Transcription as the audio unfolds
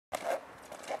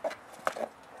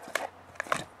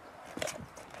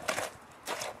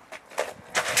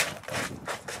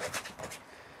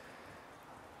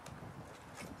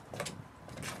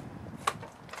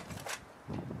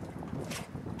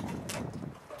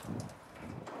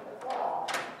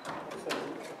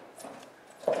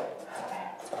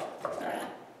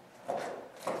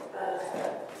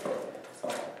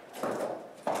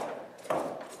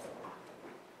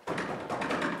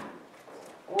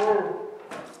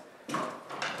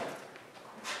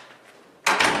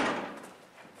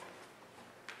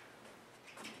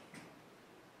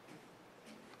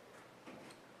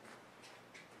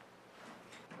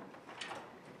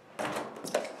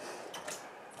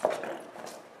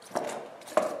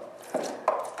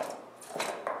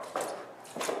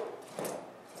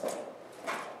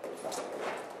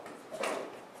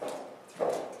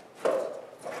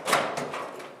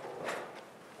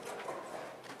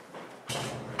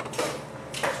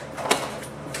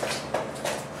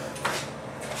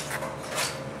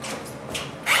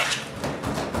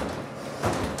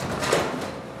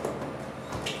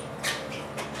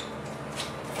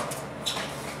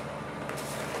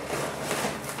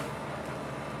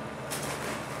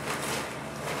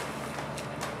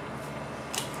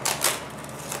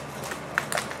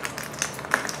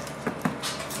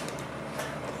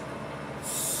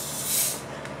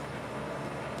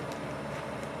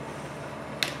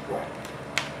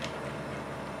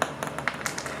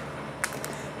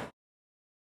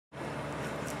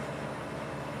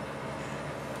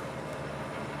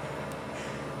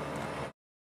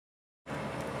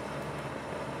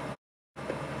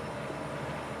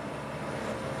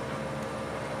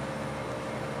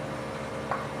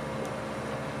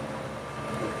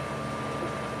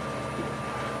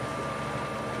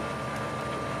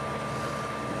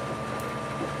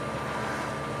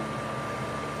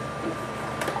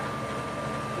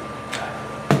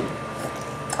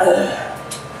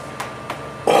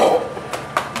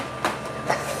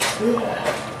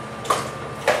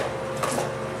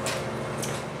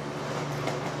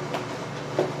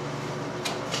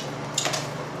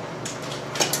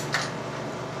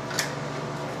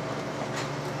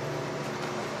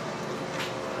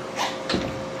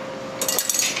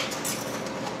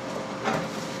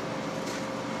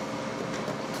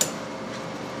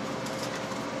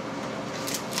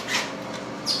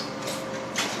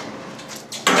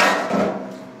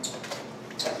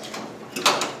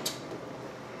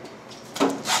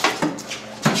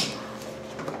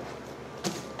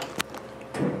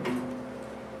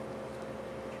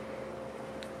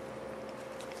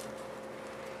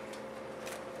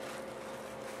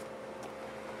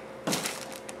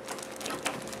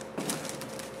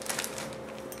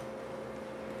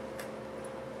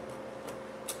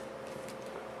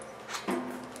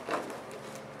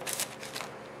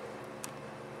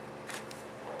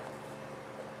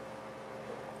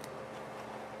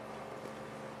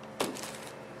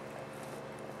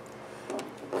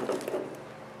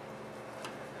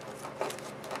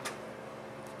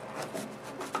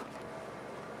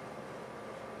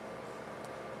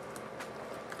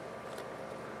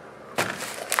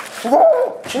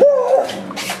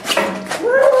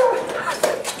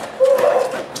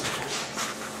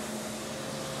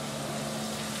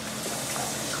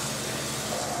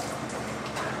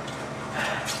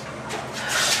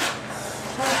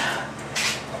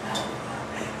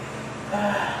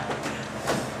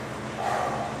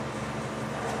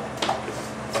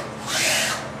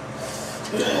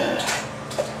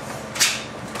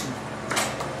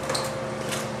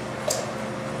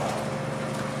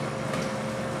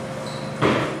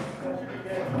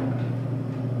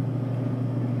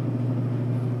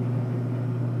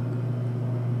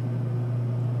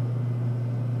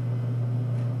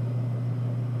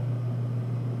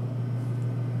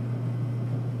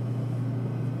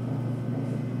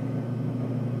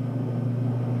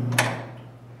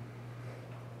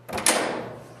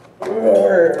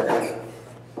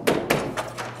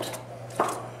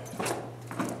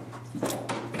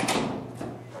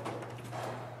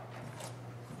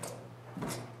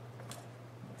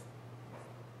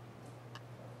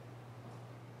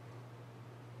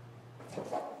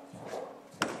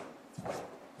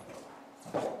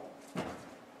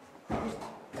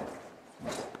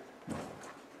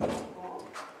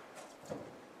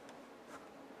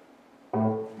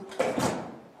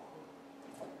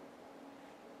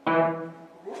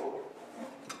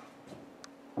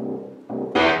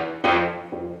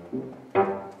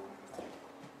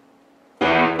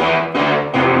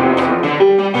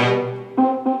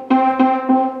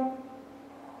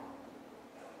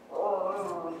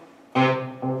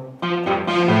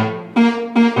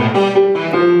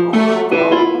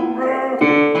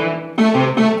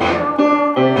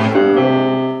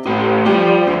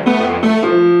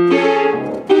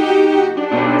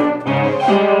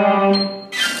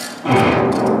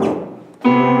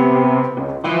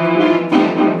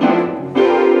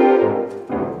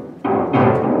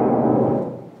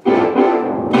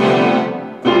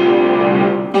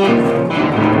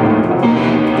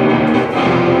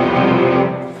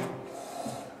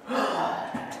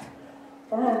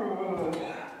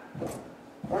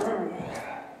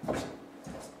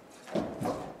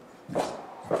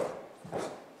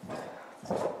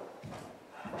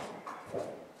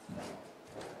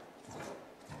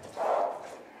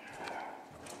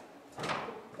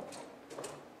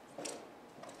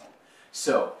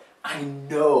So, I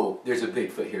know there's a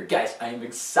Bigfoot here. Guys, I am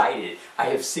excited. I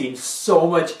have seen so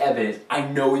much evidence. I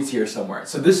know he's here somewhere.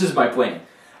 So this is my plan.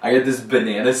 I got this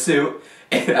banana suit,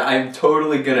 and I'm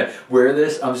totally gonna wear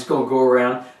this. I'm just gonna go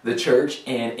around the church,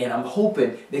 and I'm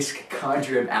hoping this can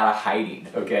conjure him out of hiding,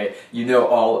 okay? You know,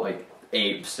 all like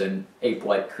apes and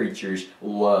ape-like creatures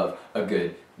love a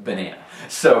good banana.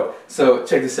 So check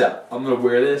this out. I'm gonna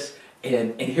wear this.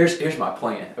 And here's my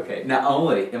plan, okay? Not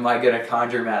only am I going to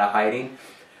conjure him out of hiding,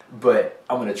 but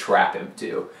I'm going to trap him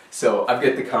too. So I've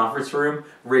got the conference room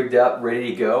rigged up, ready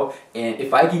to go, and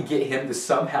if I can get him to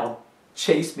somehow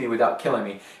chase me without killing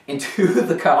me into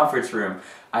the conference room,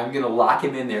 I'm going to lock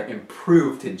him in there and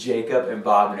prove to Jacob and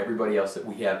Bob and everybody else that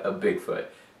we have a Bigfoot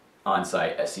on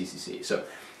site at CCC.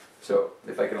 So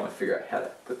if I can only figure out how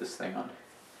to put this thing on.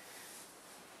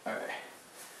 All right.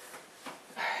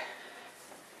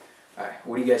 Alright,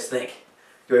 what do you guys think?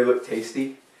 Do I look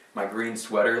tasty? My green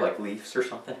sweater, like leaves or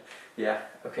something? Yeah?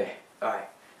 Okay. Alright.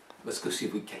 Let's go see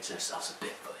if we can catch ourselves a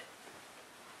Bigfoot.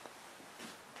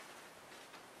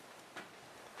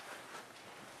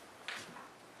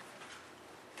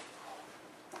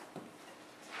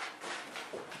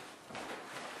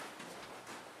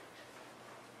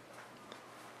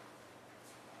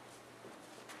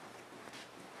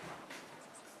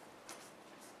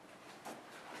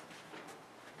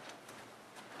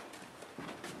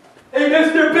 Hey,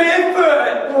 Mr.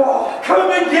 Bigfoot!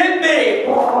 Come and get me!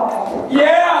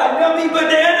 Yeah, yummy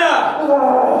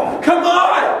banana! Come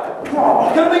on!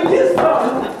 Come and get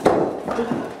some!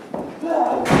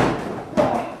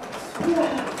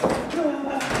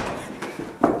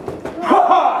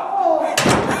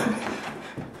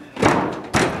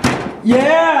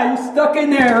 Yeah, you stuck in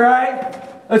there,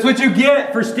 right? That's what you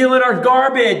get for stealing our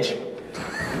garbage.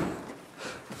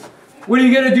 What are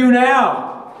you gonna do now?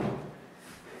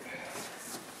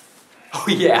 Oh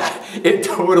yeah, it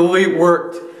totally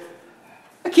worked.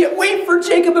 I can't wait for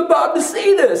Jacob and Bob to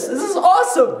see this. This is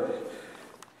awesome.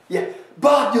 Yeah,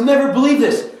 Bob, you'll never believe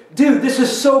this. Dude, this is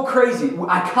so crazy.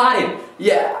 I caught him.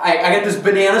 Yeah, I got this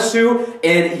banana suit,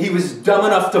 and he was dumb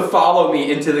enough to follow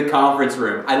me into the conference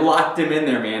room. I locked him in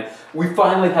there, man. We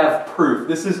finally have proof.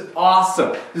 This is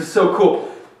awesome. This is so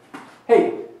cool.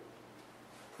 Hey,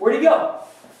 where'd he go?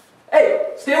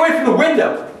 Hey, stay away from the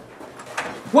window.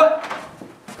 What?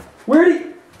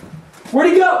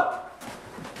 Where'd he go?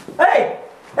 Hey,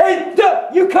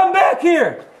 you come back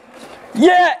here.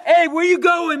 Yeah, hey, where you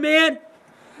going, man?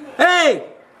 Hey,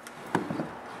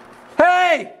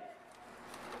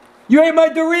 you ate my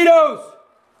Doritos.